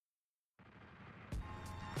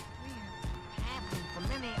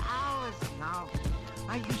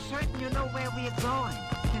Are you certain you know where we are going?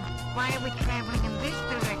 Then why are we traveling in this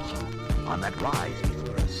direction? On that rise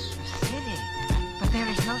before us. A city? But there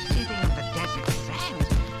is no city in the desert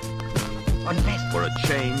sands. Unless... For a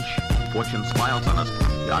change, fortune smiles on us.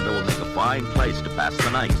 Yonder will make a fine place to pass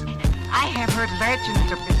the night. I have heard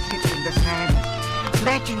legends of this city in the sands.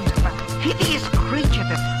 Legends of a hideous creature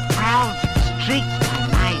that prowls its streets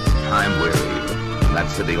by night. I'm weary.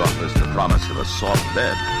 That city offers the promise of a soft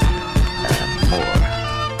bed and more.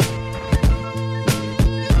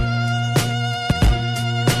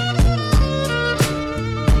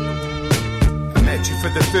 I met you for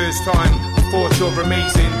the first time. Thought you're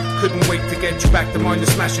amazing. Couldn't wait to get you back to mine, to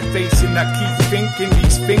smash your face in. I keep thinking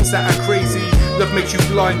these things that are crazy. Love makes you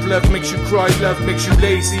blind, love makes you cry, love makes you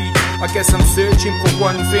lazy. I guess I'm searching for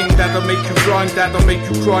one thing that'll make you rhyme, that'll make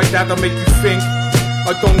you cry, that'll make you think.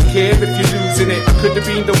 I don't care if you're losing it. I could have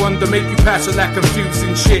been the one to make you pass all that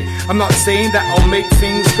confusing shit. I'm not saying that I'll make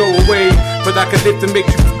things go away, but I can live to make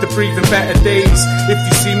you to breathe in better days. If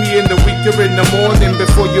you see me in the week or in the morning,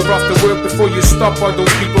 before you're off to work, before you stop, all those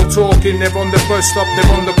people talking. They're on the bus stop, they're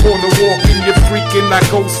on the corner walking. You're freaking like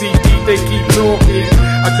OCD, they keep talking.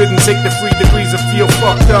 I couldn't take the 3 degrees and feel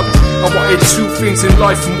fucked up. I wanted 2 things in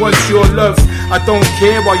life, and one's your love. I don't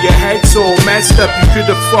care why your head's all messed up. You could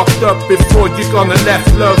have fucked up before you gonna left,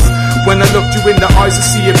 love. When I looked you in the eyes, I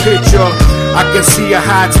see a picture. I can see your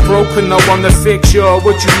heart's broken, I wanna fix you.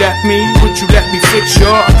 Would you let me? Would you let me fix you?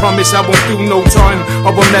 I promise I won't do no time, I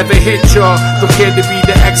will never hit you. Don't care to be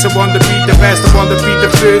the ex, I want to be the best. I want to be the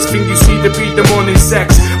first thing you see, to be the morning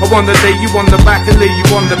sex. I wanna lay you on the back and lay you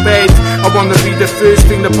on the bed. I wanna be the first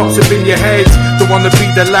thing that pops up in your head. Don't wanna be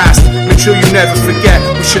the last, make sure you never forget.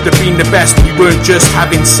 We should have been the best, we weren't just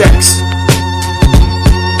having sex.